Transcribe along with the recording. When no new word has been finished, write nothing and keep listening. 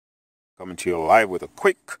Coming to you live with a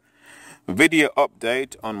quick video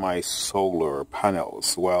update on my solar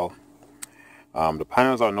panels. Well, the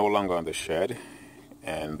panels are no longer on the shed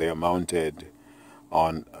and they are mounted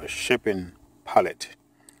on a shipping pallet,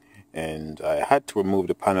 and I had to remove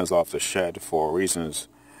the panels off the shed for reasons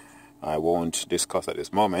I won't discuss at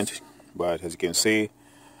this moment. But as you can see,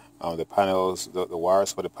 the panels, the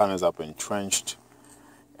wires for the panels have been trenched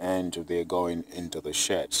and they're going into the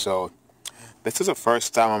shed. So this is the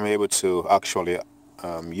first time I'm able to actually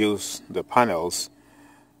use the panels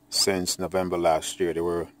since November last year. They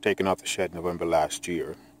were taken off the shed November last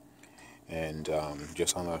year, and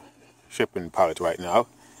just on a shipping pallet right now,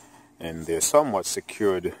 and they're somewhat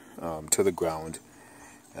secured to the ground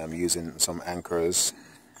using some anchors.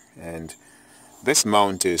 And this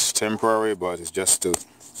mount is temporary, but it's just to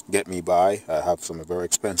get me by. I have some very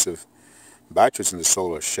expensive batteries in the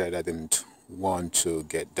solar shed. I didn't want to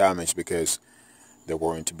get damaged because they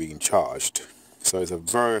weren't being charged. So it's a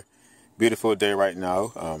very beautiful day right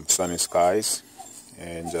now, sunny skies,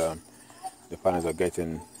 and the panels are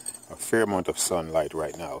getting a fair amount of sunlight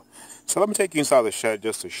right now. So let me take you inside the shed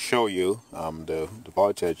just to show you the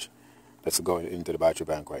voltage that's going into the battery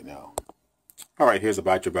bank right now. Alright, here's the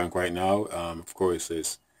battery bank right now. Of course,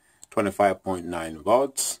 it's 25.9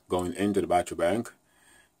 volts going into the battery bank,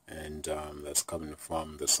 and that's coming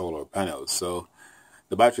from the solar panels. So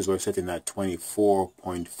the batteries were sitting at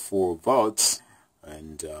 24.4 volts,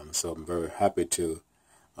 and so I'm very happy to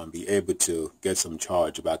be able to get some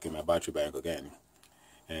charge back in my battery bank again.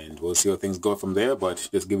 And we'll see how things go from there, but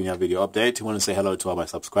just giving you a video update. I want to say hello to all my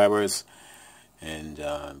subscribers, and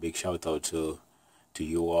big shout out to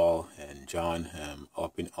you all and John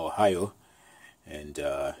up in Ohio, and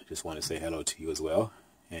just want to say hello to you as well.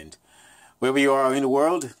 And wherever you are in the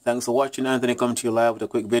world, thanks for watching. Anthony coming to you live with a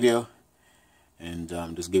quick video, and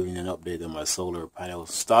just giving you an update on my solar panel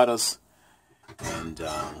status, and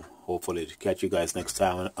hopefully to catch you guys next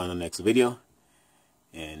time on the next video,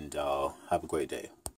 and have a great day.